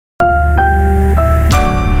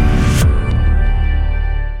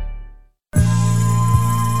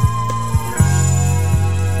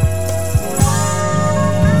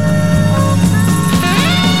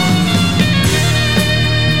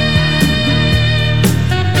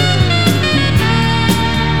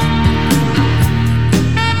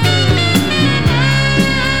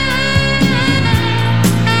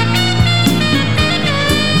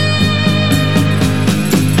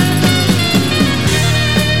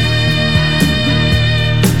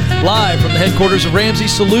Live from the headquarters of Ramsey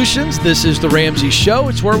Solutions, this is The Ramsey Show.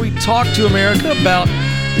 It's where we talk to America about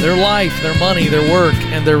their life, their money, their work,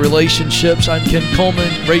 and their relationships. I'm Ken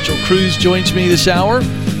Coleman. Rachel Cruz joins me this hour.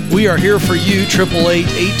 We are here for you,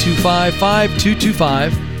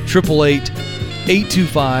 888-825-5225,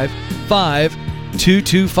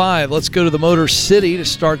 888-825-5225. Let's go to the Motor City to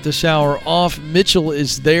start this hour off. Mitchell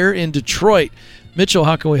is there in Detroit. Mitchell,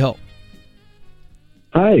 how can we help?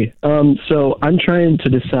 Hi. So I'm trying to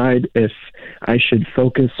decide if I should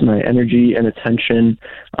focus my energy and attention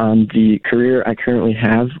on the career I currently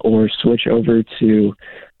have or switch over to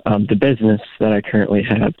the business that I currently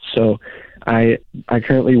have. So I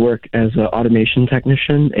currently work as an automation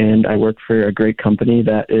technician, and I work for a great company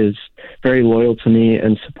that is very loyal to me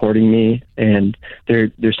and supporting me, and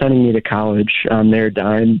they're sending me to college on their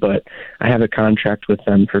dime, but I have a contract with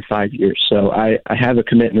them for 5 years. So I have a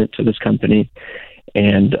commitment to this company.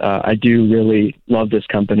 And I do really love this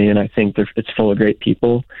company, and I think it's full of great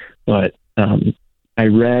people. But I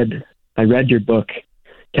read your book,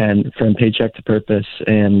 Ken, From Paycheck to Purpose,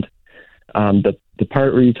 and the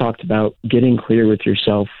part where you talked about getting clear with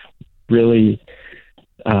yourself really,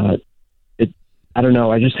 I don't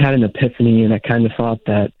know, I just had an epiphany, and I kind of thought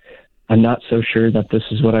that I'm not so sure that this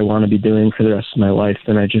is what I want to be doing for the rest of my life,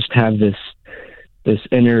 and I just have this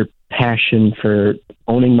inner passion for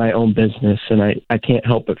owning my own business, and I can't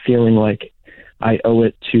help but feeling like I owe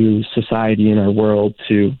it to society and our world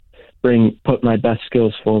to put my best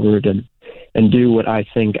skills forward and do what I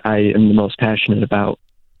think I am the most passionate about.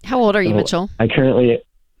 How old are you, Mitchell? I'm 20.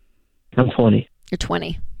 You're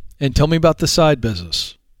 20. And tell me about the side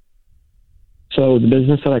business. So the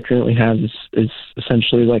business that I currently have is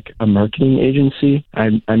essentially like a marketing agency.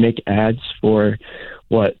 I make ads for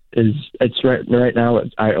right now.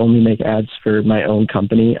 I only make ads for my own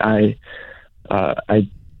company.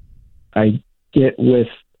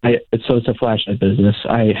 It's a flashlight business.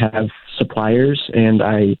 I have suppliers, and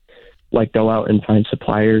I go out and find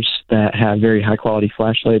suppliers that have very high quality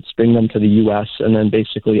flashlights, bring them to the U.S., and then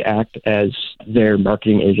basically act as their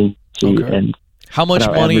marketing agency. Okay. And how much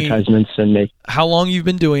money? Advertisements and make. How long you've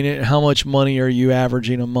been doing it? And how much money are you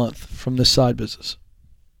averaging a month from this side business?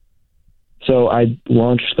 So I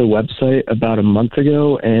launched the website about a month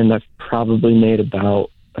ago, and I've probably made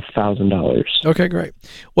about $1,000. Okay, great.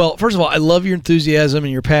 Well, first of all, I love your enthusiasm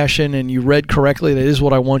and your passion, and you read correctly. That is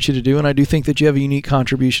what I want you to do, and I do think that you have a unique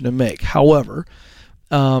contribution to make. However,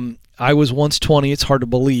 I was once 20. It's hard to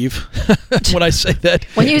believe when I say that.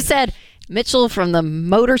 When you said Mitchell from the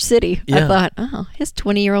Motor City, Yeah. I thought, oh, his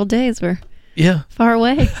 20-year-old days were Yeah. far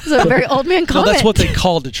away. It's a very old man comment. No, that's what they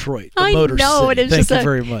call Detroit, the I Motor know, City. it is Thank just you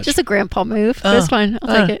very much. Just a grandpa move. But it's fine.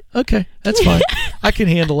 I'll take it. Okay, that's fine. I can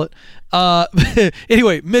handle it.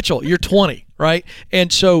 Anyway, Mitchell, you're 20, right?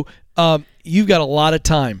 And so you've got a lot of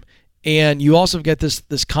time, and you also get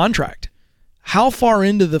this contract. How far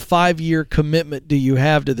into the 5-year commitment do you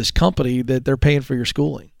have to this company that they're paying for your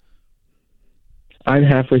schooling? I'm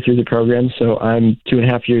halfway through the program, so I'm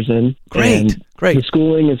 2.5 years in. Great. The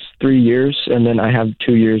schooling is 3 years, and then I have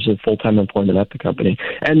 2 years of full-time employment at the company.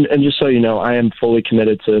 And just so you know, I am fully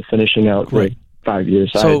committed to finishing out the 5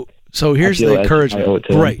 years. So here's the encouragement. I owe it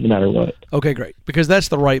to them, no matter what. Okay, great. Because that's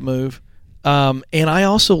the right move. And I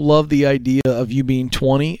also love the idea of you being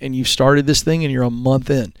 20 and you've started this thing and you're a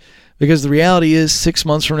month in. Because the reality is 6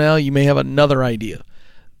 months from now, you may have another idea.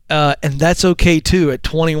 And that's okay too at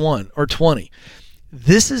 21 or 20.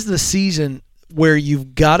 This is the season where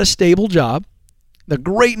you've got a stable job. The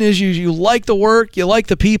great news is you like the work, you like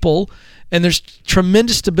the people, and there's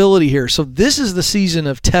tremendous stability here. So this is the season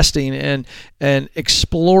of testing and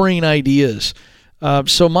exploring ideas.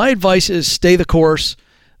 So my advice is stay the course.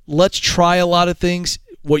 Let's try a lot of things.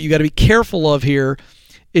 What you got to be careful of here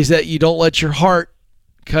is that you don't let your heart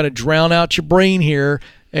kind of drown out your brain here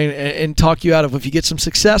and talk you out of, if you get some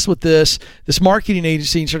success with this marketing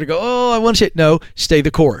agency and sort of go, oh, I want to say, no, stay the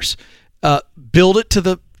course. Build it to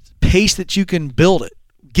the pace that you can build it,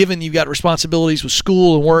 given you've got responsibilities with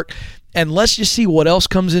school and work. And let's just see what else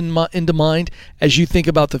comes into mind as you think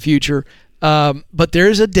about the future. But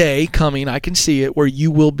there's a day coming, I can see it, where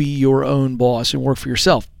you will be your own boss and work for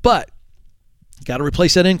yourself. But you got to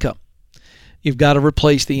replace that income. You've got to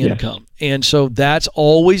replace the income. And so that's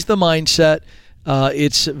always the mindset.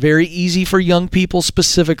 It's very easy for young people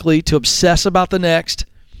specifically to obsess about the next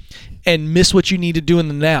and miss what you need to do in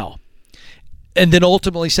the now, and then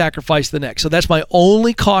ultimately sacrifice the next. So that's my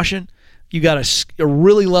only caution. You got a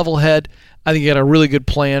really level head. I think you got a really good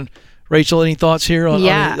plan. Rachel, any thoughts here on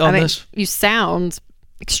this? You sound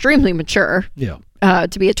extremely mature. Yeah.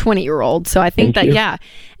 to be a 20-year-old. So I think Thank you. yeah.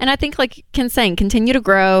 And I think like Ken's saying, continue to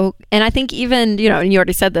grow. And I think even, and you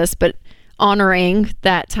already said this, but honoring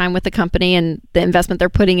that time with the company and the investment they're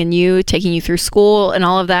putting in you, taking you through school and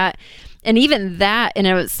all of that. And even that in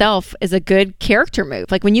and of itself is a good character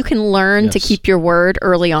move. Like when you can learn to keep your word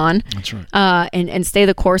early on. That's right. And stay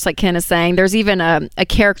the course, like Ken is saying, there's even a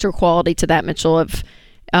character quality to that, Mitchell, of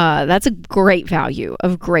that's a great value.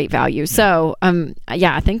 So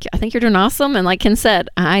I think you're doing awesome. And like Ken said,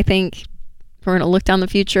 I think we're going to look down the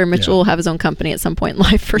future. Mitchell will have his own company at some point in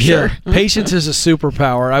life for sure. Patience is a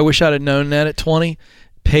superpower. I wish I'd have known that at 20.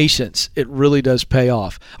 Patience, it really does pay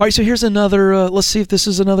off. All right, so here's another. Let's see if this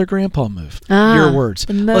is another grandpa move. Your words.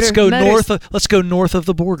 Let's go north. Let's go north of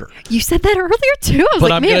the border. You said that earlier too. I was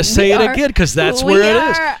But I'm going to say it again because that's where it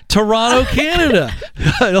is. Toronto, Canada.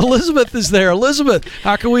 Elizabeth is there. Elizabeth,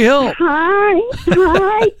 how can we help?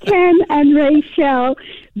 Hi, Ken and Rachel.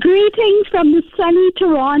 Greetings from the sunny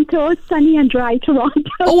Toronto, sunny and dry Toronto.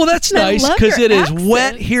 Oh, well, that's nice love because your it is accent.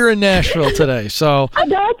 wet here in Nashville today. So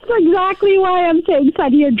That's exactly why I'm saying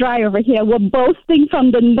sunny and dry over here. We're boasting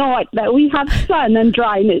from the north that we have sun and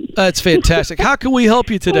dryness. that's fantastic. How can we help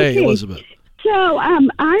you today, Okay. Elizabeth? So I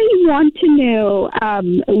want to know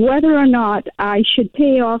whether or not I should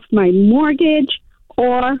pay off my mortgage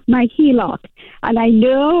or my HELOC. And I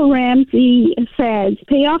know Ramsey says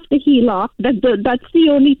pay off the HELOC. That's the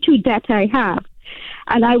only two debt I have.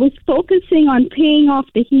 And I was focusing on paying off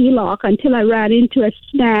the HELOC until I ran into a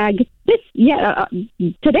snag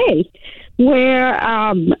today, where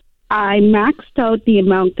I maxed out the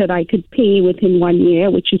amount that I could pay within 1 year,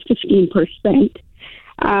 which is 15%.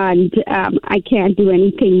 And I can't do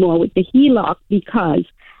anything more with the HELOC because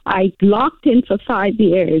I locked in for 5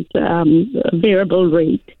 years variable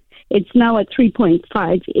rate. It's now at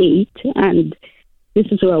 3.58, and this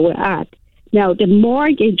is where we're at. Now, the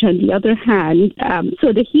mortgage, on the other hand,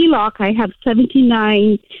 so the HELOC, I have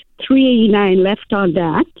 $79,389 left on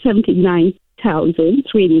that,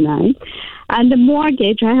 $79,389, and the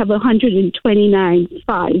mortgage, I have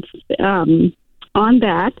 $129,500 on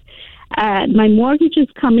that. My mortgage is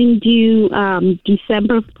coming due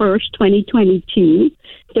December 1st, 2022.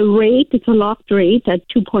 The rate is a locked rate at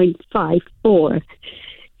 2.54.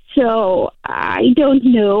 So I don't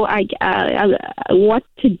know what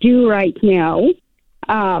to do right now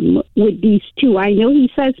with these two. I know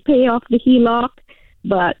he says pay off the HELOC,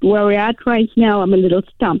 but where we're at right now, I'm a little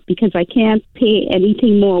stumped because I can't pay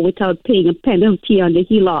anything more without paying a penalty on the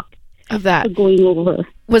HELOC Of that. for going over.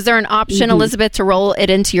 Was there an option, Elizabeth, to roll it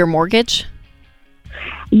into your mortgage?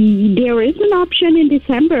 There is an option in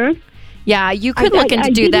December. Yeah, you could look into I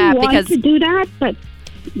do didn't that want because to do that, but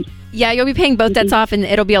yeah, you'll be paying both debts off, and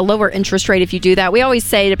it'll be a lower interest rate if you do that. We always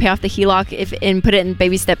say to pay off the HELOC and put it in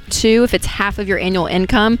baby step 2 if it's half of your annual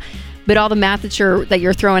income. But all the math that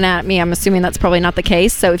you're throwing at me, I'm assuming that's probably not the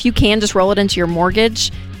case. So if you can just roll it into your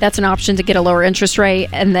mortgage, that's an option to get a lower interest rate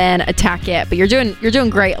and then attack it. But you're doing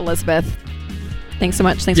great, Elizabeth. Thanks so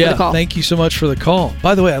much. Thanks for the call. Thank you so much for the call.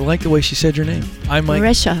 By the way, I like the way she said your name.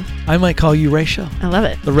 Rachel. I might call you Rachel I love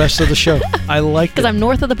it. the rest of the show. I like it. Because I'm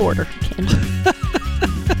north of the border. Ken.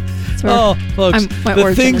 Oh, folks, my the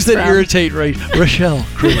origin things is that from. irritate Rochelle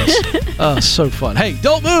Cruz. Oh, so fun. Hey,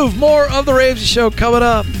 don't move. More of The Ramsey Show coming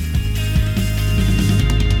up.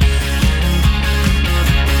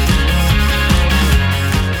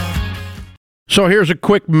 So here's a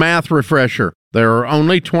quick math refresher. There are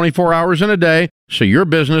only 24 hours in a day, so your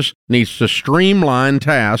business needs to streamline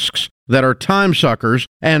tasks that are time suckers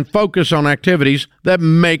and focus on activities that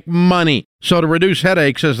make money. So to reduce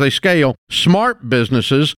headaches as they scale, smart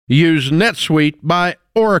businesses use NetSuite by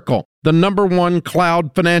Oracle, the #1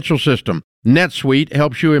 cloud financial system. NetSuite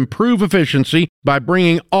helps you improve efficiency by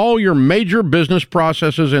bringing all your major business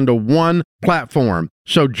processes into one platform.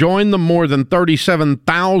 So join the more than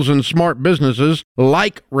 37,000 smart businesses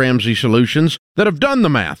like Ramsey Solutions that have done the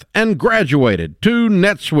math and graduated to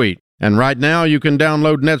NetSuite. And right now you can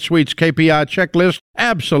download NetSuite's KPI checklist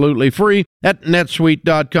absolutely free at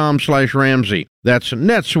netsuite.com/Ramsey. That's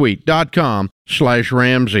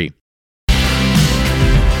netsuite.com/Ramsey.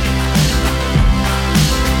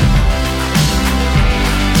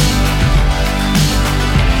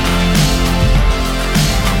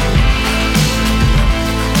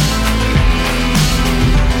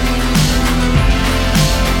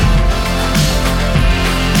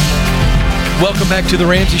 Welcome back to The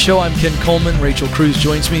Ramsey Show. I'm Ken Coleman. Rachel Cruz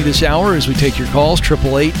joins me this hour as we take your calls.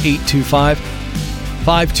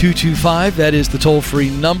 888-825-5225. That is the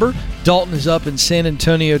toll-free number. Dalton is up in San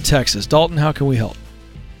Antonio, Texas. Dalton, how can we help?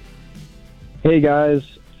 Hey, guys.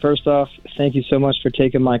 First off, thank you so much for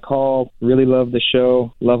taking my call. Really love the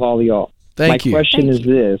show. Love all of y'all. Thank you. My question is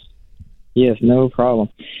this. Yes, no problem.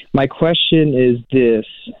 My question is this.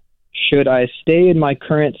 Should I stay in my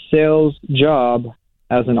current sales job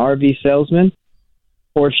as an RV salesman,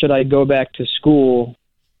 or should I go back to school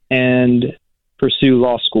and pursue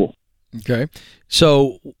law school? Okay.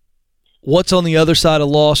 So what's on the other side of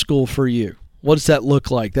law school for you? What does that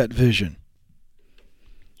look like, that vision?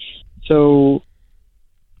 So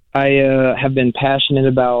I have been passionate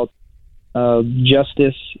about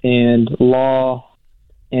justice and law,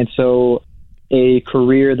 and so a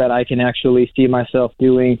career that I can actually see myself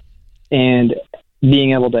doing and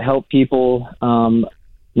being able to help people.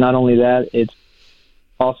 Not only that, it's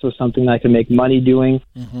also something that I can make money doing.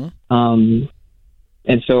 Mm-hmm.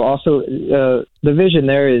 And so also the vision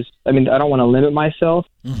there is, I mean, I don't want to limit myself,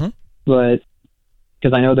 Mm-hmm. but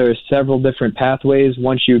because I know there are several different pathways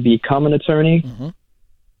once you become an attorney, Mm-hmm.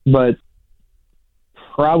 but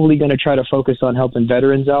probably going to try to focus on helping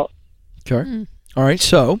veterans out. Okay. All right.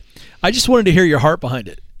 So I just wanted to hear your heart behind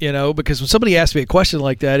it, because when somebody asks me a question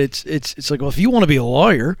like that, it's like, well, if you want to be a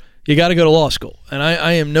lawyer, you got to go to law school. And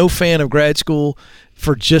I am no fan of grad school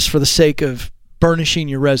for the sake of burnishing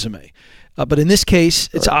your resume. But in this case,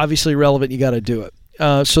 it's obviously relevant. You got to do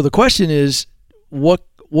it. So the question is, what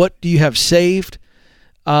do you have saved?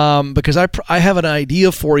 Because I have an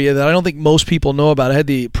idea for you that I don't think most people know about. I had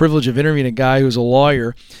the privilege of interviewing a guy who's a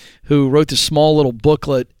lawyer who wrote this small little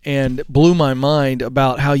booklet and blew my mind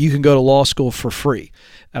about how you can go to law school for free.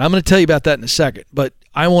 And I'm going to tell you about that in a second. But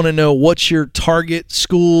I want to know, what's your target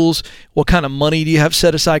schools? What kind of money do you have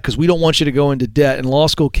set aside? Because we don't want you to go into debt, and law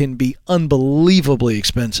school can be unbelievably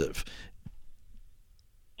expensive.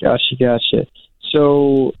 Gotcha.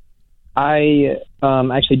 So I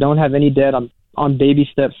actually don't have any debt. I'm on baby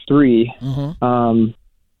step 3,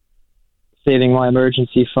 saving my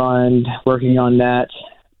emergency fund, working on that.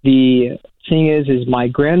 The thing is my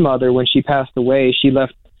grandmother, when she passed away, she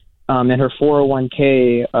left in her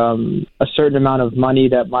 401k a certain amount of money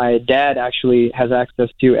that my dad actually has access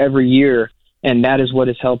to every year, and that is what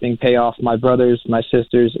is helping pay off my brothers, my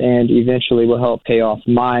sisters, and eventually will help pay off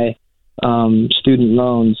my student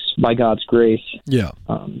loans by God's grace. Yeah.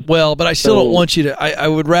 Well, but I still don't want you to. I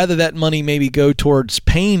would rather that money maybe go towards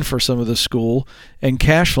paying for some of the school and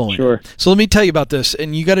cash flowing. Sure. So let me tell you about this,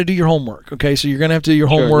 and you got to do your homework. Okay, so you're going to have to do your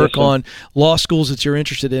homework on law schools that you're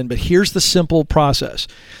interested in. But here's the simple process.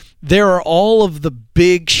 There are all of the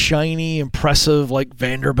big, shiny, impressive, like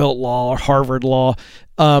Vanderbilt Law or Harvard Law,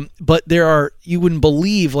 but there are, you wouldn't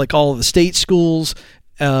believe, like all of the state schools,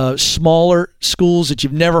 smaller schools that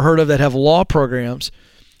you've never heard of that have law programs.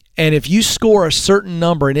 And if you score a certain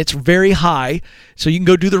number, and it's very high, so you can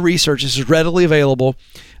go do the research, this is readily available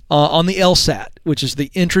on the LSAT, which is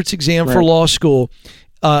the entrance exam for law school,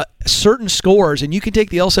 certain scores, and you can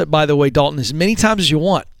take the LSAT, by the way, Dalton, as many times as you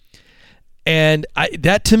want. And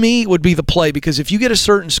that to me would be the play, because if you get a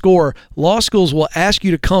certain score, law schools will ask you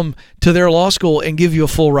to come to their law school and give you a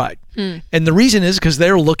full ride. And the reason is because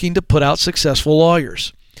they're looking to put out successful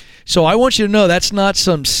lawyers. So I want you to know that's not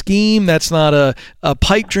some scheme. That's not a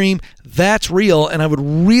pipe dream. That's real. And I would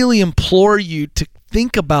really implore you to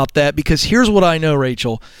think about that, because here's what I know,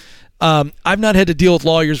 Rachel. I've not had to deal with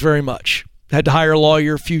lawyers very much. I had to hire a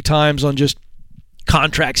lawyer a few times on just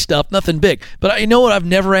contract stuff, nothing big. But I know what I've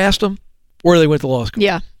never asked them? Where they went to law school.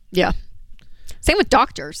 Yeah. Same with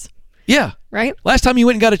doctors. Yeah. Right? Last time you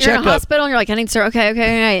went and got a You're checkup. in a hospital and you're like, I need to start.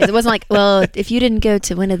 Okay. It wasn't like, well, if you didn't go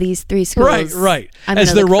to one of these 3 schools. Right. I'm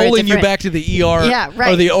As they're look for a rolling you different- back to the ER Yeah,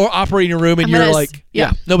 right. or the operating room, and you're like,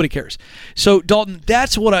 yeah, nobody cares. So, Dalton,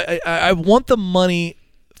 that's what I want the money.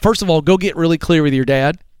 First of all, go get really clear with your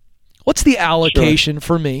dad. What's the allocation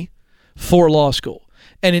for me for law school?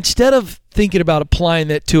 And instead of thinking about applying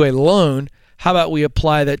that to a loan, how about we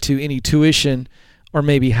apply that to any tuition or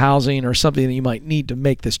maybe housing or something that you might need to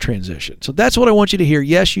make this transition? So that's what I want you to hear.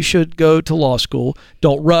 Yes, you should go to law school.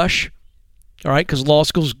 Don't rush, all right, because law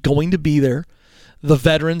school is going to be there. The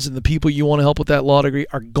veterans and the people you want to help with that law degree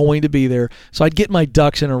are going to be there. So I'd get my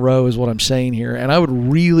ducks in a row is what I'm saying here. And I would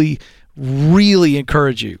really, really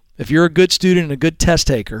encourage you. If you're a good student and a good test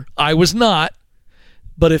taker, I was not,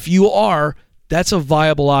 but if you are, that's a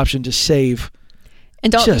viable option to save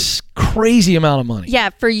and just crazy amount of money. Yeah,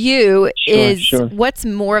 for you, Sure. what's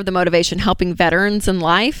more of the motivation, helping veterans in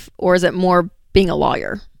life, or is it more being a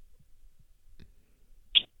lawyer?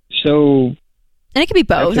 So, And it could be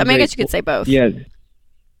both. That's I a guess you great- could say both. yeah,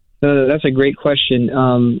 that's a great question.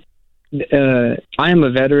 I am a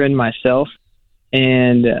veteran myself,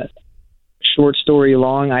 and short story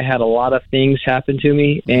long, I had a lot of things happen to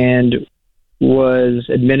me and was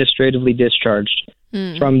administratively discharged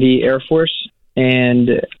from the Air Force. and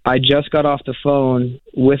I just got off the phone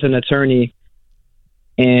with an attorney,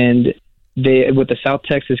 and with the South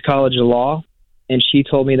Texas College of Law, and she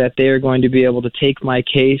told me that they are going to be able to take my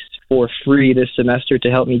case for free this semester to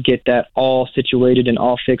help me get that all situated and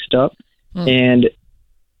all fixed up. And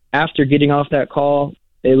after getting off that call,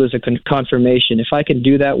 it was a confirmation. If I could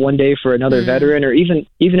do that one day for another veteran, or even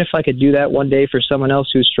if I could do that one day for someone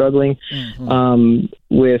else who's struggling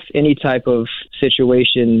with any type of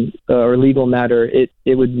situation or legal matter,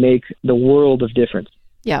 it would make the world of difference.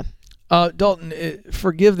 Yeah. Dalton,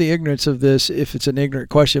 forgive the ignorance of this if it's an ignorant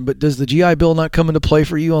question, but does the GI Bill not come into play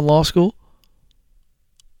for you in law school?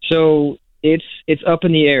 So it's up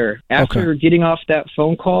in the air. After getting off that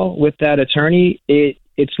phone call with that attorney,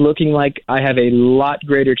 it's looking like I have a lot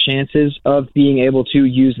greater chances of being able to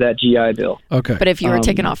use that GI Bill. Okay. But if you were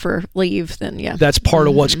taken off for leave, then yeah. That's part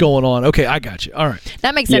of what's going on. Okay, I got you. All right.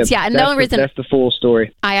 That makes sense. Yeah. And the only reason that's the full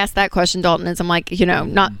story. I asked that question, Dalton, is I'm like,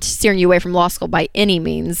 not steering you away from law school by any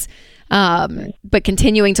means. But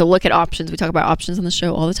continuing to look at options. We talk about options on the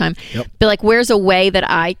show all the time. Yep. But like, where's a way that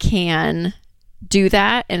I can do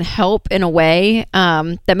that and help in a way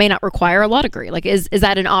that may not require a law degree? Like, is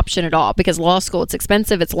that an option at all? Because law school, it's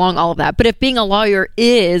expensive, it's long, all of that. But if being a lawyer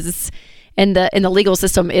is in the legal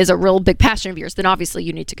system is a real big passion of yours, then obviously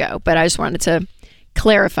you need to go. But I just wanted to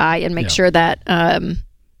clarify and make sure that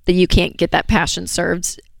that you can't get that passion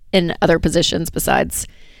served in other positions besides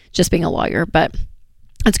just being a lawyer. But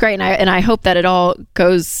that's great, and I hope that it all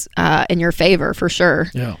goes in your favor for sure.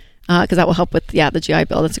 Yeah. Because that will help with the GI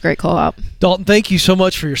Bill. That's a great call out. Dalton, thank you so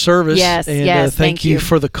much for your service. Yes, and thank you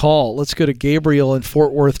for the call. Let's go to Gabriel in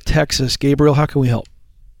Fort Worth, Texas. Gabriel, how can we help?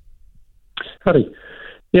 Howdy.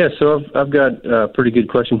 Yeah, so I've got a pretty good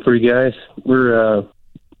question for you guys.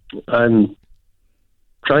 I'm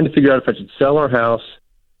trying to figure out if I should sell our house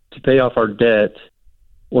to pay off our debt,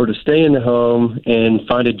 or to stay in the home and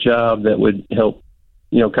find a job that would help,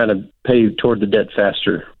 kind of pay toward the debt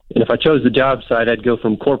faster. And if I chose the job side, I'd go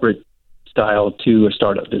from corporate style to a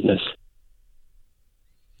startup business.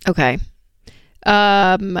 Okay.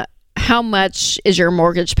 How much is your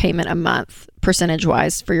mortgage payment a month,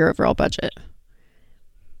 percentage-wise, for your overall budget?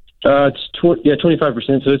 It's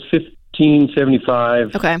 25%, so it's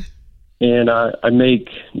 $1,575. Okay. And I make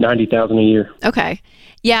 $90,000 a year. Okay.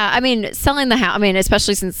 Yeah, I mean, selling the house,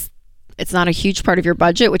 especially since it's not a huge part of your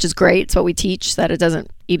budget, which is great. It's what we teach, that it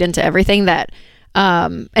doesn't eat into everything.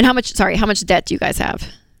 And how much debt do you guys have?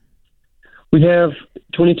 We have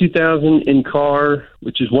 $22,000 in car,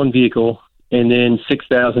 which is one vehicle, and then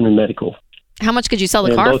 $6,000 in medical. How much could you sell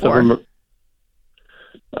the car both for? Of them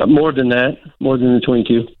are, more than that, more than the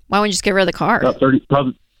 22. Why wouldn't you just get rid of the car? About 30,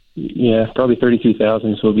 probably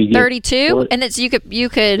 32,000. So it'll be good. 32, and it's you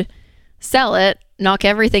could sell it, knock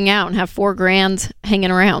everything out, and have $4,000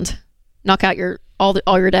 hanging around. Knock out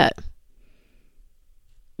all your debt.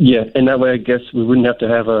 Yeah, and that way I guess we wouldn't have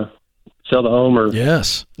to sell the home or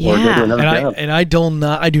yes. Or go to another job. I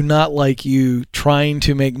do not like you trying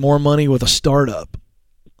to make more money with a startup.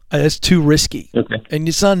 That's too risky. Okay. And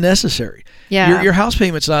it's not necessary. Yeah. Your house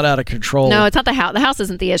payment's not out of control. No, it's not the house. The house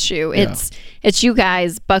isn't the issue. It's you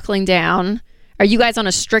guys buckling down. Are you guys on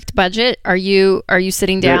a strict budget? Are you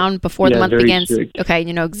sitting down before the month begins? Strict. Okay,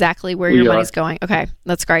 you know exactly where your money's going. Okay,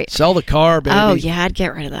 that's great. Sell the car, baby. Oh yeah, I'd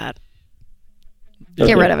get rid of that. Okay.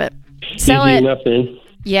 Get rid of it. Sell Easy it. enough then.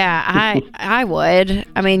 Yeah, I would.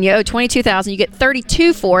 I mean, you owe $22,000. You get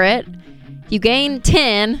 $32,000 for it. You gain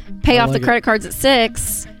 $10,000. Pay off the credit cards at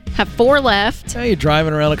 $6,000. Have $4,000 left. Hey, you're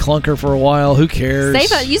driving around a clunker for a while. Who cares?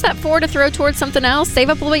 Use that $4,000 to throw towards something else. Save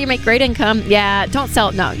up a little bit. You make great income. Yeah, don't sell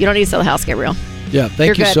it. No, you don't need to sell the house, Gabriel. Yeah,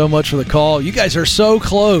 thank you good. so much for the call. You guys are so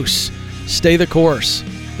close. Stay the course.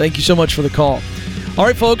 Thank you so much for the call. All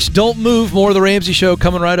right, folks, don't move. More of The Ramsey Show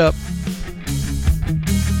coming right up.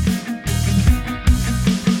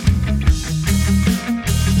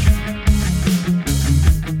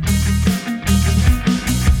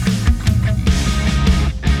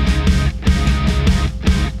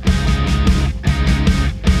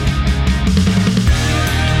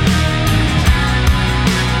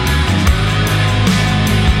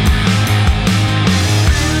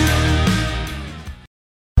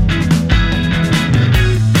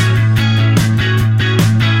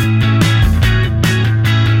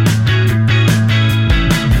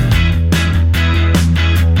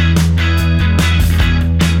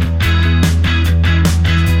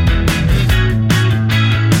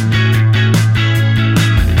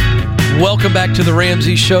 Welcome back to The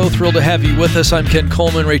Ramsey Show. Thrilled to have you with us. I'm Ken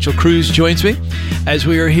Coleman. Rachel Cruz joins me as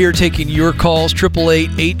we are here taking your calls.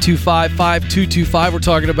 888-825-5225. We're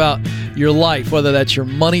talking about your life, whether that's your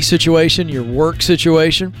money situation, your work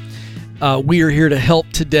situation. We are here to help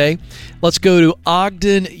today. Let's go to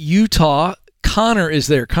Ogden, Utah. Connor is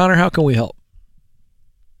there. Connor, how can we help?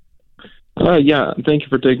 Yeah, thank you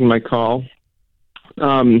for taking my call.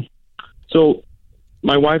 So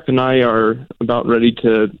my wife and I are about ready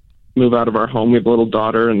to move out of our home. We have a little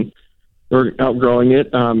daughter, and we're outgrowing it.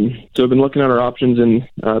 So I've been looking at our options, and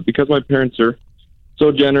because my parents are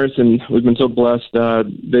so generous and we've been so blessed,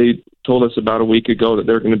 they told us about a week ago that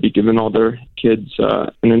they're going to be giving all their kids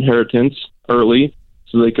an inheritance early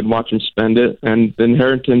so they could watch them spend it. And the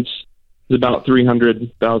inheritance is about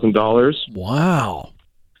 $300,000. Wow.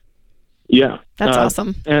 Yeah. That's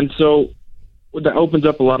awesome. And so that opens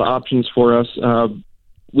up a lot of options for us.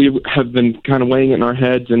 We have been kind of weighing it in our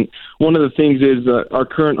heads. And one of the things is our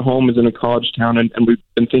current home is in a college town, and we've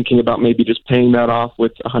been thinking about maybe just paying that off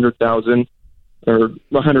with $100,000 or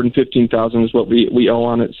 $115,000 is what we owe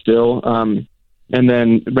on it still. And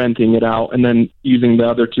then renting it out and then using the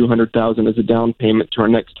other $200,000 as a down payment to our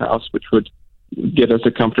next house, which would get us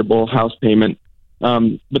a comfortable house payment.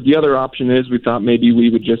 But the other option is we thought maybe we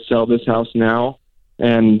would just sell this house now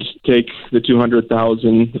and take the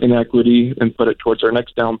 $200,000 in equity and put it towards our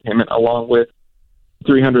next down payment, along with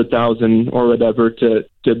 $300,000 or whatever to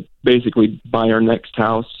basically buy our next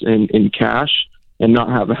house in cash and not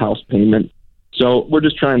have a house payment. So we're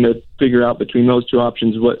just trying to figure out between those two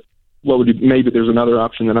options what would you, maybe there's another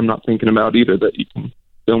option that I'm not thinking about either that you can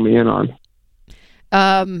fill me in on.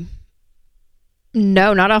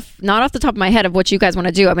 No, not off the top of my head of what you guys want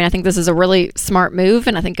to do. I mean, I think this is a really smart move,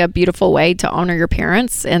 and I think a beautiful way to honor your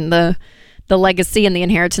parents and the legacy and the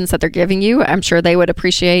inheritance that they're giving you. I'm sure they would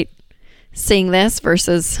appreciate seeing this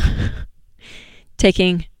versus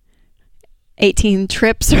taking 18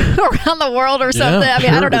 trips around the world or something. Yeah, I mean,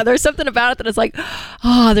 sure. I don't know. There's something about it that is like,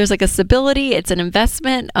 oh, there's like a stability. It's an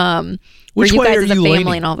investment. Which for you way guys are as a you family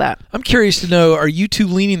leaning? and all that. I'm curious to know, are you two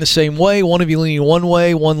leaning the same way? One of you leaning one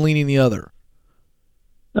way, one leaning the other?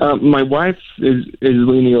 My wife is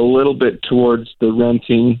leaning a little bit towards the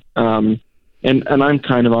renting, and I'm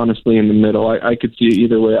kind of honestly in the middle. I could see it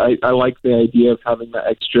either way. I like the idea of having that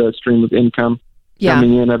extra stream of income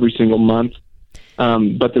coming in every single month,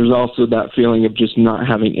 but there's also that feeling of just not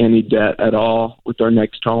having any debt at all with our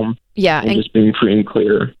next home. Yeah, and just being free and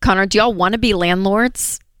clear. Connor, do y'all want to be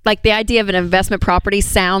landlords? Like, the idea of an investment property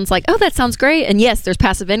sounds like, oh, that sounds great. And yes, there's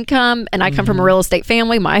passive income. And I come from a real estate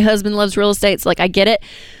family. My husband loves real estate. So, like, I get it.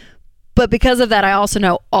 But because of that, I also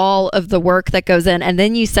know all of the work that goes in. And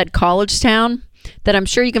then you said college town, that I'm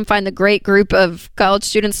sure you can find the great group of college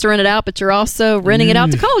students to rent it out, but you're also renting it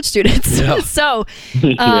out to college students. Yeah. So,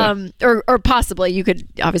 or possibly you could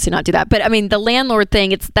obviously not do that. But I mean, the landlord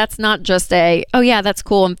thing, that's not just a, oh yeah, that's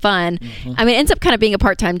cool and fun. I mean, it ends up kind of being a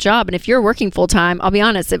part-time job. And if you're working full-time, I'll be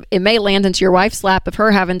honest, it may land into your wife's lap of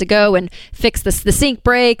her having to go and fix the sink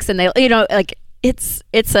breaks. And they, like it's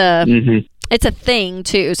a thing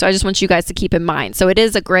too. So I just want you guys to keep in mind. So it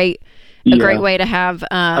is a great way to have,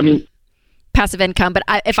 passive income. But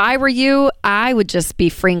if I were you, I would just be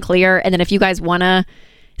free and clear. And then if you guys want to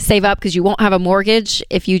save up, because you won't have a mortgage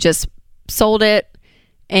if you just sold it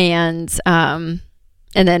and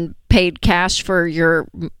then paid cash for your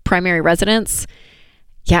primary residence.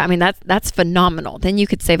 Yeah, I mean, that's phenomenal. Then you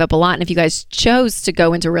could save up a lot. And if you guys chose to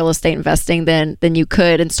go into real estate investing, then you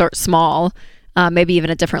could, and start small, maybe even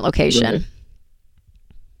a different location.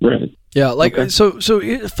 Right. Yeah, like so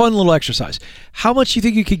fun little exercise. How much do you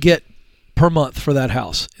think you could get per month for that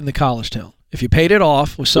house in the college town if you paid it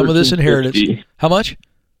off with some of this inheritance? How much?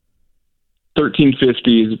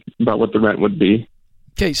 $1,350 is about what the rent would be.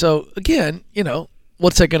 Okay, so again,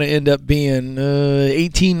 what's that going to end up being?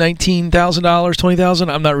 $18,000, $19,000, $20,000?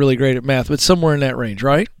 I'm not really great at math, but somewhere in that range,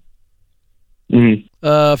 right?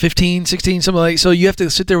 15, 16, something like that. So you have to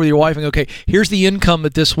sit there with your wife and go, okay, here's the income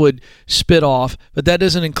that this would spit off, but that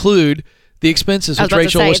doesn't include the expenses, which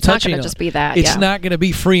Rachel was touching on. It's not going to just be that. It's not going to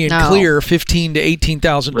be free and clear $15,000 to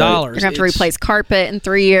 $18,000. Right. You're going to have to replace carpet in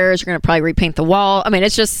 3 years. You're going to probably repaint the wall. I mean,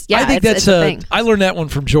 it's just, I think it's a thing. I learned that one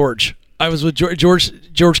from George. I was with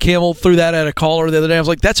George Campbell, threw that at a caller the other day. I was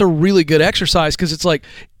like, that's a really good exercise, because it's like,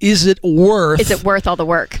 is it worth all the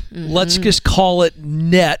work? Let's just call it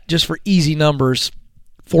net, just for easy numbers,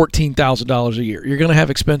 $14,000 a year. You're going to have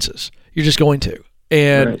expenses. You're just going to.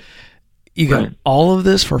 And you got all of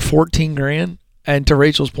this for $14,000. And to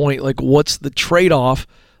Rachel's point, like, what's the trade-off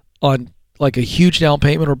on like a huge down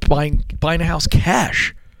payment or buying a house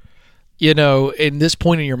cash, in this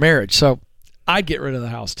point in your marriage? So I'd get rid of the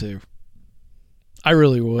house too. I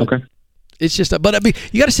really would. Okay. It's just, but I mean,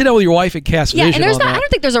 you got to sit down with your wife and cast Yeah, vision and there's on not. that. I don't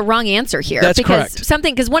think there's a wrong answer here. That's because correct.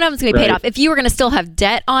 Because one of them's going to be paid Right. off. If you were going to still have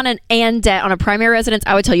debt on debt on a primary residence,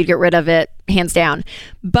 I would tell you to get rid of it, hands down.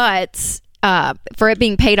 But for it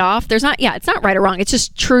being paid off, there's not. Yeah, it's not right or wrong. It's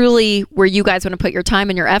just truly where you guys want to put your time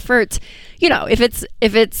and your effort. You know, if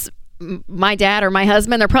it's my dad or my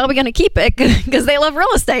husband, they're probably going to keep it because they love real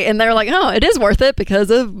estate and they're like, oh, it is worth it because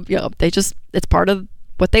of it's part of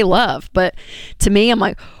what they love. But to me, I'm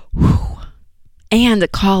like, whew. And to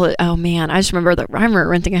call it, oh man, I remember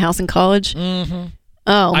renting a house in college. Mm-hmm.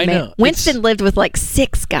 Oh I man, know. Winston lived with like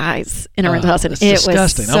 6 guys in a rental house, and It's it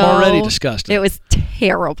disgusting. was I'm already disgusted. It was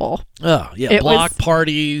terrible. Oh yeah, It block was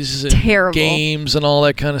parties, and terrible. games, and all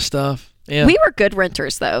that kind of stuff. Yeah, We were good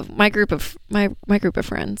renters, though. My group of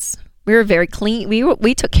friends, we were very clean.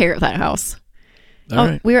 We took care of that house. all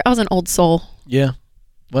right. I was an old soul Yeah,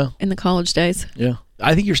 well, in the college days. yeah.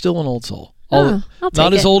 I think you're still an old soul. I'll take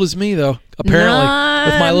Not as it. old as me though. Apparently,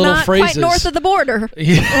 with my little not phrases. quite north of the border.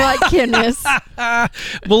 Yeah. My goodness.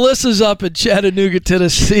 Melissa's up in Chattanooga,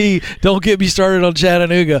 Tennessee. Don't get me started on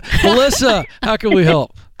Chattanooga. Melissa, how can we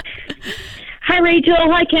help? Hi, Rachel.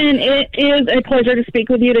 Hi, Ken. It is a pleasure to speak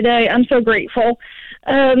with you today. I'm so grateful.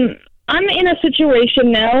 I'm in a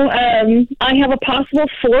situation now. I have a possible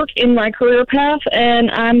fork in my career path,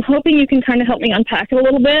 and I'm hoping you can kind of help me unpack it a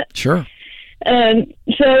little bit. Sure.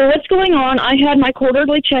 So what's going on? I had my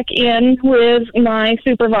quarterly check-in with my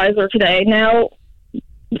supervisor today. Now,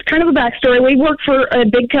 it's kind of a backstory. We work for a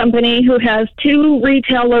big company who has 2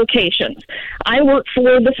 retail locations. I work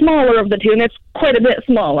for the smaller of the 2, and it's quite a bit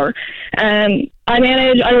smaller. I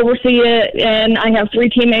oversee it, and I have 3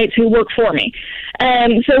 teammates who work for me.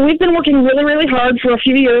 So we've been working really, really hard for a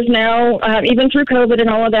few years now, even through COVID and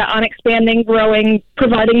all of that, on expanding, growing,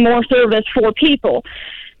 providing more service for people.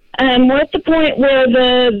 We're at the point where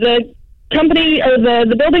the company or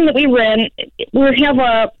the building that we rent, we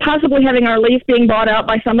have possibly having our lease being bought out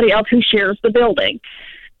by somebody else who shares the building.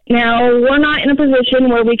 Now, we're not in a position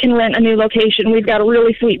where we can rent a new location. We've got a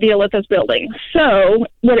really sweet deal at this building. So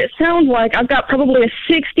what it sounds like, I've got probably a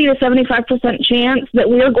 60 to 75% chance that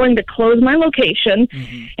we are going to close my location,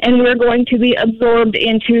 and we're going to be absorbed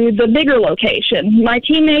into the bigger location. My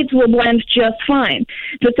teammates will blend just fine.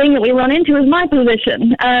 The thing that we run into is my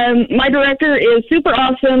position. My director is super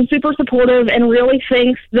awesome, super supportive, and really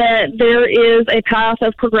thinks that there is a path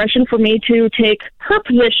of progression for me to take her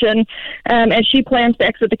position as she plans to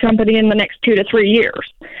exit the company in the next 2 to 3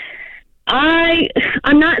 years.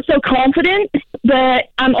 I'm not so confident, but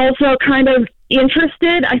I'm also kind of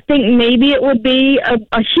interested. I think maybe it would be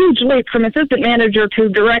a huge leap from assistant manager to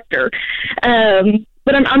director.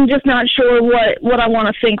 But I'm just not sure what I want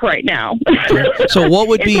to think right now. So what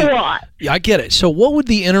would be? It's a lot. Yeah, I get it. So what would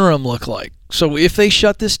the interim look like? So if they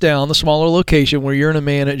shut this down, the smaller location where you're in a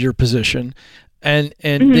manager position, and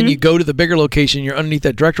then you go to the bigger location, you're underneath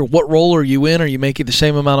that director, what role are you in? Are you making the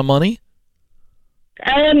same amount of money?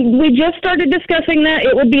 We just started discussing that.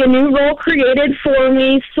 It would be a new role created for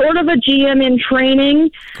me, sort of a GM in training,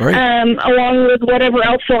 Great. along with whatever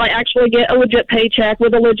else, so I actually get a legit paycheck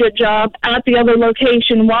with a legit job at the other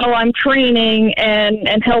location while I'm training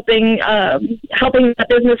and helping that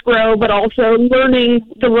business grow, but also learning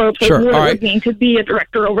the ropes Sure. of what All it right. would mean to be a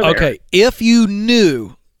director over there. Okay. If you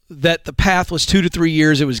knew that the path was 2 to 3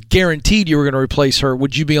 years, it was guaranteed you were going to replace her,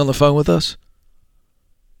 would you be on the phone with us?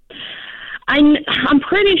 I'm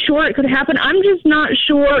pretty sure it could happen. I'm just not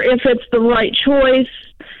sure if it's the right choice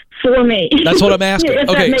for me. That's what I'm asking. If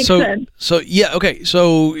Okay, that makes sense.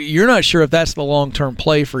 So you're not sure if that's the long-term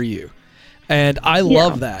play for you. And I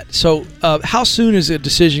love that. So how soon is a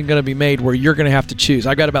decision going to be made where you're going to have to choose?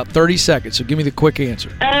 I got about 30 seconds, so give me the quick answer.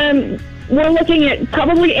 We're looking at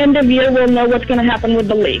probably end of year. We'll know what's going to happen with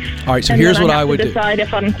the lease. All right, so And here's then what I have would to do. decide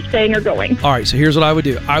if I'm staying or going. All right, so here's what I would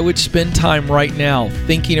do. I would spend time right now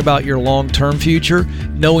thinking about your long-term future,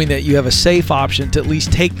 knowing that you have a safe option to at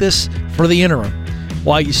least take this for the interim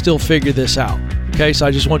while you still figure this out. Okay, so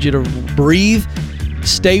I just want you to breathe,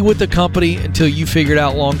 stay with the company until you figure it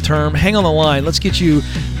out long-term. Hang on the line. Let's get you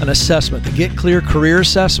an assessment, the Get Clear Career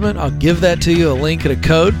Assessment. I'll give that to you, a link and a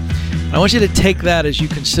code. I want you to take that as you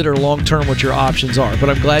consider long-term what your options are. But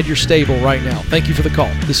I'm glad you're stable right now. Thank you for the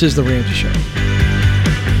call. This is The Ramsey Show.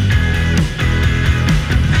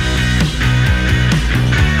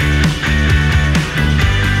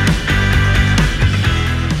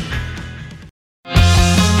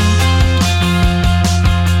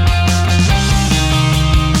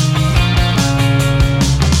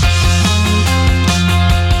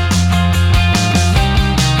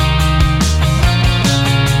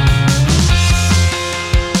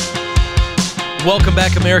 Welcome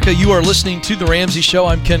back, America. You are listening to The Ramsey Show.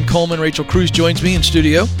 I'm Ken Coleman. Rachel Cruz joins me in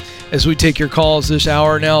studio as we take your calls this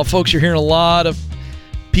hour. Now, folks, you're hearing a lot of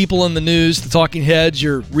people in the news, the talking heads.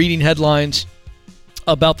 You're reading headlines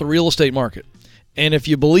about the real estate market. And if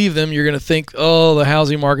you believe them, you're going to think, oh, the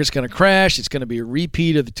housing market's going to crash. It's going to be a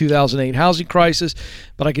repeat of the 2008 housing crisis.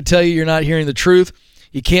 But I can tell you, you're not hearing the truth.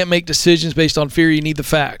 You can't make decisions based on fear. You need the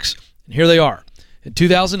facts. And here they are. In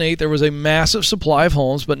 2008, there was a massive supply of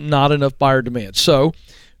homes, but not enough buyer demand. So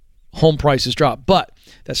home prices dropped. But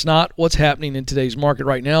that's not what's happening in today's market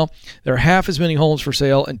right now. There are half as many homes for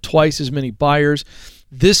sale and twice as many buyers.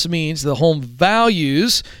 This means the home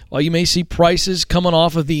values, while you may see prices coming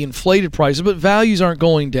off of the inflated prices, but values aren't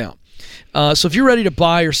going down. So if you're ready to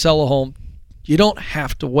buy or sell a home, you don't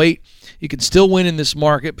have to wait. You can still win in this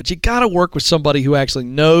market, but you got to work with somebody who actually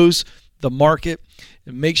knows the market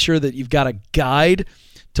and make sure that you've got a guide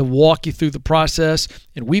to walk you through the process.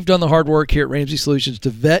 And we've done the hard work here at Ramsey Solutions to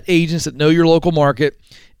vet agents that know your local market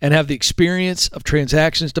and have the experience of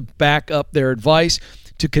transactions to back up their advice.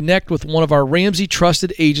 To connect with one of our Ramsey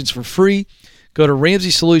trusted agents for free, go to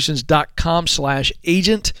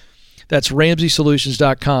RamseySolutions.com/agent. That's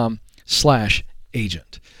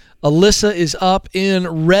RamseySolutions.com/agent. Alyssa is up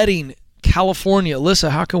in Redding, California. Alyssa,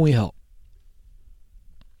 how can we help?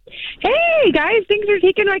 Hey, guys. Thanks for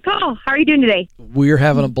taking my call. How are you doing today? We're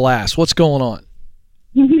having a blast. What's going on?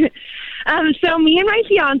 So me and my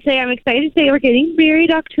fiance, I'm excited to say we're getting married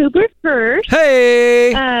October 1st.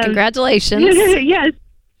 Hey! Congratulations. Yes.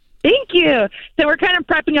 Thank you. So we're kind of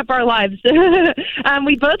prepping up our lives.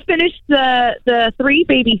 We both finished the 3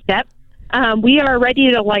 baby steps. We are ready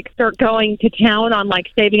to start going to town on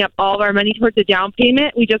saving up all of our money towards a down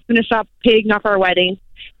payment. We just finished up paying off our wedding.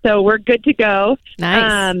 So we're good to go.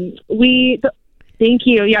 Nice. Thank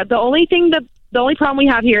you. Yeah. The only problem we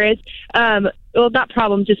have here is, not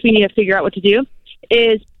problem, just we need to figure out what to do,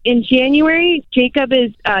 is in January, Jacob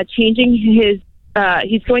is changing he's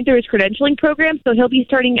going through his credentialing program, so he'll be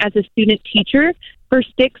starting as a student teacher. For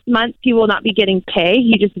 6 months, he will not be getting pay.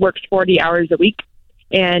 He just works 40 hours a week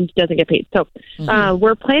and doesn't get paid. So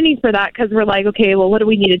we're planning for that because we're like, okay, well, what do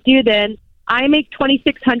we need to do then? I make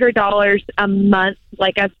 $2,600 a month,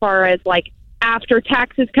 as far as after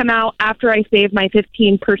taxes come out, after I save my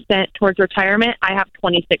 15% towards retirement, I have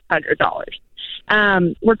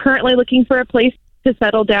 $2,600. We're currently looking for a place to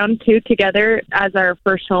settle down to together as our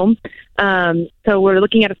first home. So we're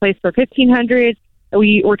looking at a place for $1,500.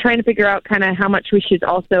 We're trying to figure out kind of how much we should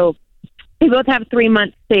also. We both have 3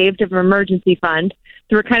 months saved of an emergency fund,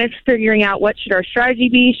 so we're kind of figuring out what should our strategy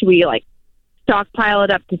be. Should we stockpile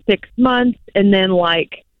it up to 6 months, and then I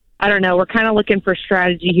don't know. We're kind of looking for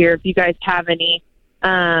strategy here. If you guys have any.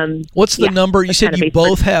 What's the number? You said you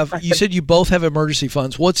both have. You said you both have emergency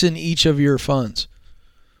funds. What's in each of your funds?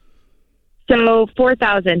 So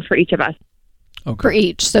 $4,000 for each of us. Okay. For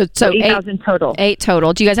each. So 8,000 total. 8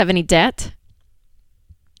 total. Do you guys have any debt?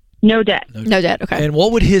 No debt. No debt. Okay. And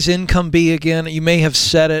what would his income be again? You may have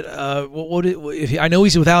said it. I know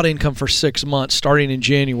he's without income for 6 months, starting in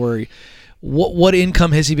January. What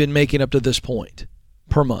income has he been making up to this point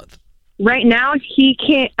per month? Right now, he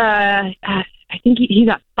can't. I think he's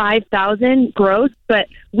at $5,000 gross, but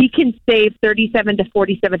we can save $3,700 to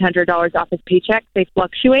 $4,700 off his paycheck. They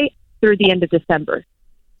fluctuate through the end of December.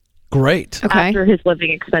 Great. Okay. After his living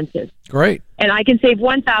expenses. Great. And I can save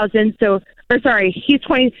 $1,000. He's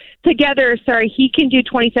 20 together. He can do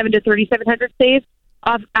 $2,700 to $3,700 save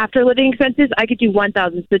off after living expenses. I could do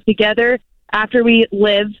 $1,000. So together, after we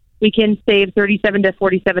live, we can save $3,700 to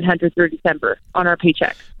 $4,700 through December on our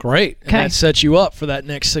paycheck. Great. Okay. And that sets you up for that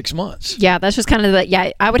next 6 months. Yeah, that's just kind of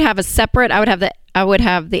I would have a separate. I would have the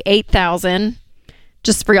 $8,000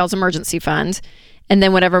 just for y'all's emergency fund. And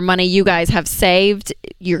then whatever money you guys have saved,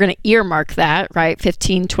 you're going to earmark that, right?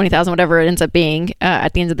 15, 20,000, whatever it ends up being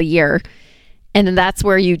at the end of the year. And then that's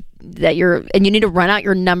where you need to run out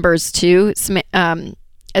your numbers too,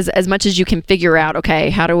 as much as you can figure out,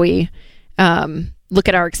 okay, how do we look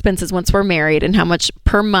at our expenses once we're married and how much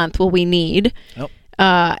per month will we need? Yep.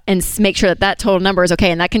 And make sure that total number is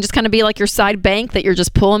okay. And that can just kind of be like your side bank that you're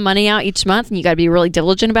just pulling money out each month, and you got to be really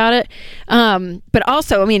diligent about it. But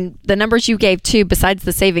also, the numbers you gave too, besides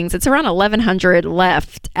the savings, it's around $1,100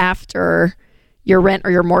 left after your rent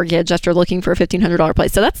or your mortgage after looking for a $1,500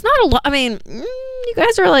 place. So that's not a lot. You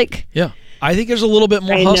guys are yeah. I think there's a little bit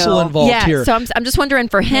more hustle involved here. So I'm just wondering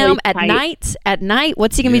for him really at night,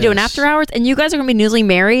 what's he going to be doing after hours? And you guys are going to be newly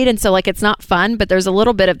married. And so it's not fun, but there's a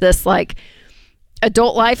little bit of this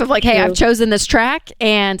adult life of hey, I've chosen this track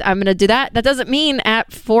and I'm going to do that. That doesn't mean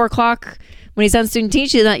at 4 o'clock when he's done student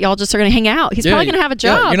teaching, that y'all just are going to hang out. He's probably going to have a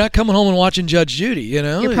job. Yeah, you're not coming home and watching Judge Judy, you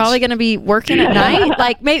know? You're probably going to be working at night,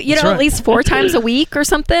 like maybe, you know, right. at least 4 times a week or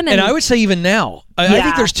something. And I would say even now, I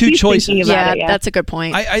think there's 2 he's choices. thinking about Yeah, it, that's a good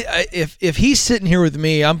point. If he's sitting here with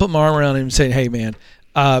me, I'm putting my arm around him and saying, hey, man,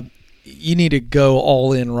 you need to go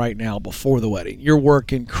all in right now before the wedding. You're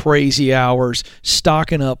working crazy hours,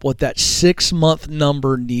 stocking up what that 6-month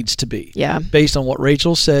number needs to be. Yeah. Based on what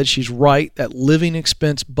Rachel said, she's right, that living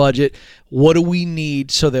expense budget. What do we need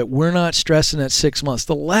so that we're not stressing at 6 months?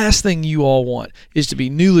 The last thing you all want is to be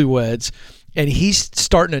newlyweds, and he's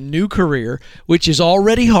starting a new career, which is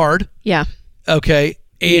already hard. Yeah. Okay.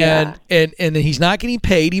 And then he's not getting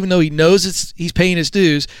paid, even though he knows he's paying his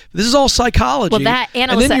dues. This is all psychology. Well, that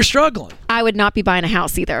and then you're struggling. I would not be buying a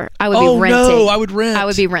house either. I would Oh, be renting. no, I would rent. I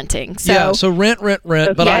would be renting. So Yeah, so rent.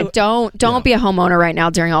 But yeah, don't be a homeowner right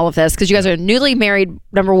now during all of this, because you guys are newly married,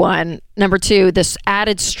 number one. Number two, this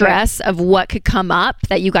added stress of what could come up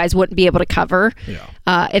that you guys wouldn't be able to cover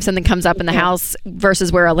if something comes up in the house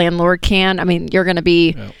versus where a landlord can. I mean, you're going to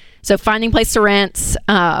be so finding a place to rent.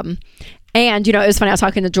 And, you know, it was funny. I was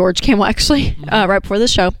talking to George Campbell, actually, right before the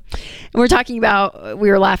show. And we were talking about, we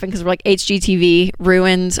were laughing because we're like, HGTV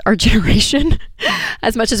ruins our generation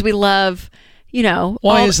as much as we love, you know.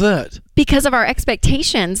 Why is that? Because of our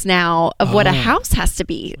expectations now of what a house has to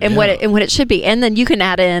be and what it should be. And then you can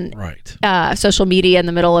add in social media in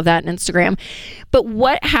the middle of that and Instagram. But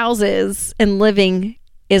what houses and living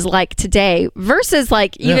is like today versus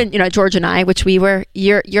like even, you know, George and I, which we were,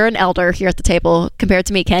 you're an elder here at the table compared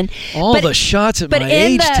to me, Ken. The shots at my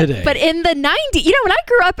age today. But in the 90s, you know, when I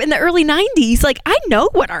grew up in the early 90s, like I know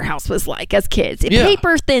what our house was like as kids.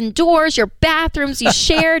 Paper thin doors, your bathrooms you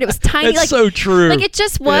shared. It was tiny. That's like, so true. Like it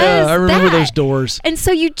just was. Yeah, I remember that. those doors. And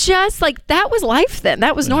so you just like, that was life then.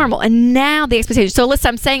 That was normal. And now the expectation. So listen,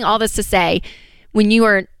 I'm saying all this to say, when you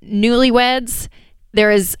are newlyweds,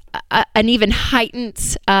 there is an even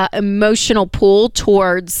heightened emotional pull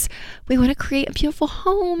towards, we want to create a beautiful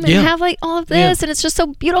home and have like all of this and it's just so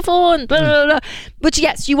beautiful and blah, blah, blah. Which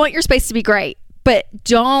yes, you want your space to be great, but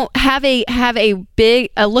don't have a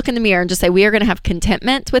big look in the mirror and just say, we are going to have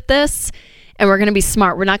contentment with this and we're going to be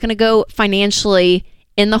smart. We're not going to go financially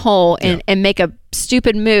in the hole and make a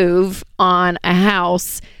stupid move on a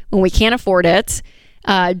house when we can't afford it.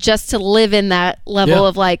 Just to live in that level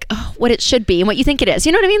of like what it should be and what you think it is.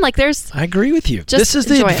 You know what I mean? Like I agree with you. This is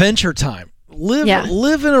the adventure time.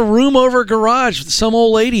 Live in a room over a garage that some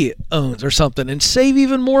old lady owns or something and save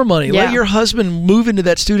even more money. Let your husband move into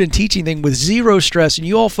that student teaching thing with zero stress and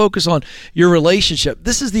you all focus on your relationship.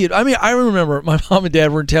 I remember my mom and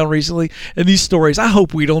dad were in town recently and these stories, I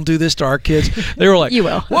hope we don't do this to our kids. They were like, you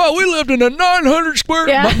will. Well, we lived in a 900 square...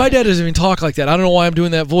 My dad doesn't even talk like that. I don't know why I'm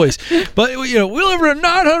doing that voice. But, you know, we live in a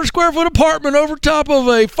 900 square foot apartment over top of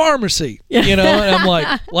a pharmacy. You know, and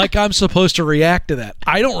I'm like I'm supposed to react to that.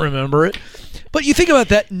 I don't remember it. But you think about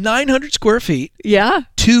that, 900 square feet. Yeah.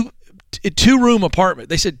 Two-room apartment.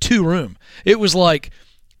 They said 2-room. It was like,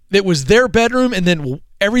 it was their bedroom, and then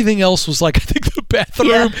everything else was like, I think the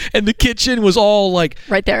bathroom and the kitchen was all like...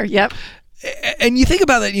 right there, yep. And you think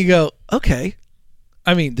about that and you go, okay.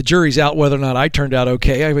 I mean, the jury's out whether or not I turned out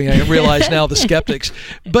okay. I mean, I realize now the skeptics.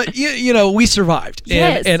 But, you know, we survived.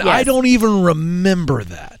 And I don't even remember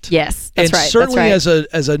that. Yes, that's right. And certainly as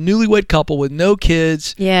a newlywed couple with no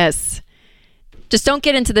kids... Yes. Just don't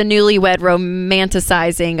get into the newlywed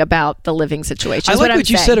romanticizing about the living situation. I like what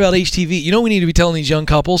you said about HTV. You know what we need to be telling these young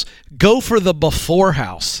couples? Go for the before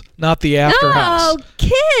house, not the after house. Oh,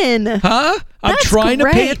 Ken. Huh? I'm trying to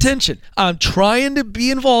pay attention. I'm trying to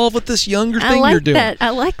be involved with this younger thing you're doing. I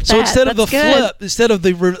like that. So instead of the good. flip, instead of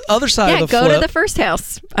the other side of the flip. Go to the first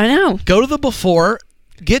house. I know. Go to the before,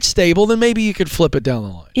 get stable, then maybe you could flip it down the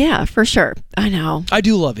line. Yeah, for sure. I know. I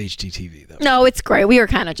do love HGTV, though. No, it's great. We were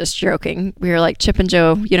kind of just joking. We were like Chip and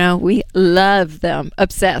Jo, you know, we love them,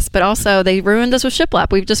 obsessed. But also, they ruined us with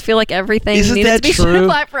Shiplap. We just feel like everything needs to be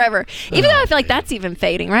Shiplap forever. Even though I feel like that's even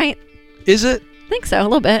fading, right? Is it? I think so, a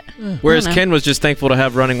little bit. Whereas Ken was just thankful to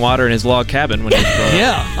have running water in his log cabin when he was growing up.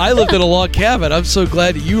 Yeah, I lived in a log cabin. I'm so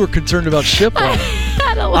glad that you were concerned about Shiplap.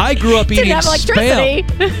 I grew up eating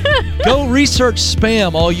Spam. Go research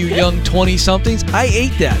Spam, all you young 20-somethings. I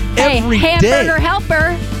ate that every day. Hamburger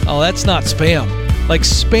helper. Oh, that's not Spam. Like,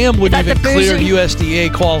 Spam wouldn't even clear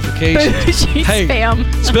USDA qualifications. Hey, Spam.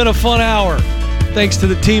 It's been a fun hour. Thanks to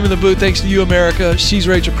the team in the booth. Thanks to you, America. She's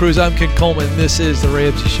Rachel Cruz. I'm Ken Coleman. This is The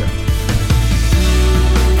Ramsey Show.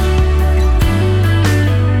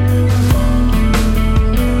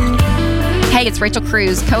 Hey, it's Rachel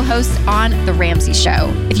Cruz, co-host on The Ramsey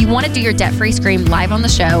Show. If you want to do your debt-free scream live on the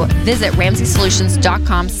show, visit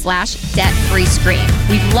RamseySolutions.com/debt-free scream.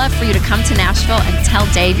 We'd love for you to come to Nashville and tell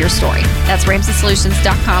Dave your story. That's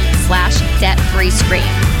RamseySolutions.com/debt-free scream.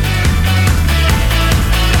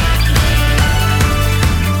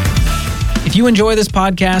 If you enjoy this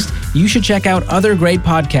podcast, you should check out other great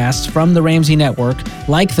podcasts from the Ramsey Network,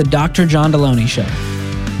 like the Dr. John Deloney Show.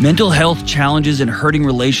 Mental health challenges and hurting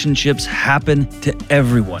relationships happen to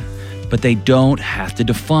everyone, but they don't have to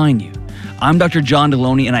define you. I'm Dr. John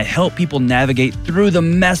Deloney, and I help people navigate through the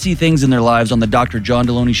messy things in their lives on the Dr. John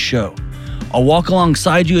Deloney Show. I'll walk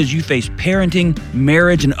alongside you as you face parenting,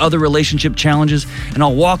 marriage, and other relationship challenges, and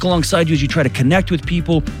I'll walk alongside you as you try to connect with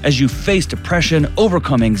people, as you face depression,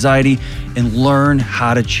 overcome anxiety, and learn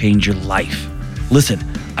how to change your life. Listen,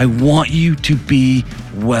 I want you to be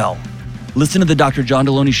well. Listen to the Dr. John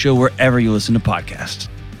Deloney Show wherever you listen to podcasts.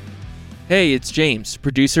 Hey, it's James,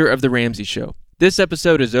 producer of The Ramsey Show. This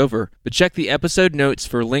episode is over, but check the episode notes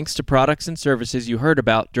for links to products and services you heard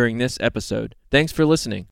about during this episode. Thanks for listening.